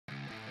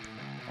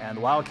And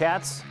the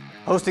Wildcats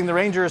hosting the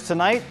Rangers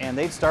tonight, and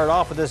they'd start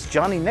off with this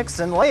Johnny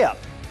Nixon layup.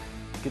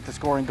 Get the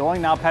scoring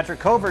going. Now Patrick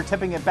Covert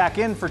tipping it back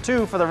in for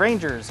two for the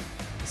Rangers.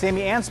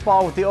 Sammy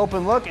Anspall with the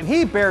open look, and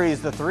he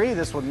buries the three.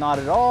 This would knot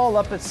it all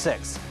up at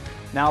 6.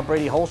 Now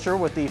Brady Holscher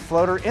with the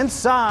floater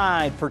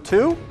inside for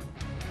two.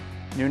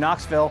 New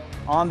Knoxville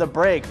on the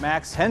break.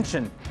 Max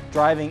Henshin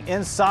driving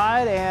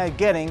inside and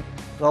getting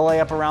the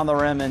layup around the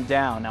rim and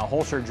down. Now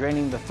Holscher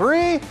draining the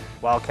three.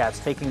 Wildcats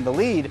taking the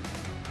lead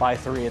by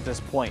 3 at this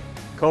point.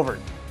 Covert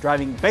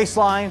driving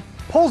baseline,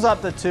 pulls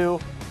up the 2,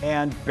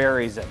 and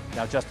buries it.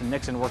 Now Justin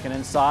Nixon working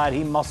inside.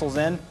 He muscles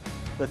in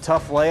the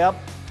tough layup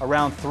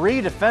around 3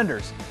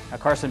 defenders. Now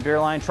Carson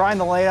Bierlein trying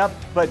the layup,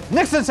 but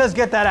Nixon says,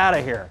 get that out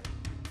of here.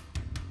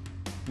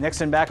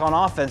 Nixon back on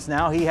offense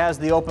now. He has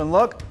the open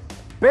look,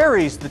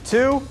 buries the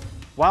 2.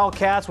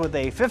 Wildcats with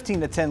a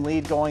 15-10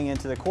 lead going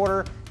into the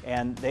quarter,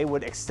 and they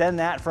would extend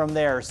that from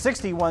there.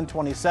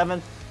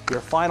 61-27, your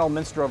final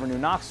Minster over New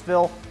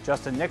Knoxville.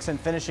 Justin Nixon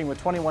finishing with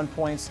 21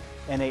 points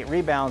and 8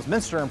 rebounds.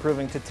 Minster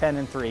improving to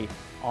 10-3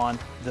 on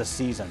the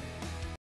season.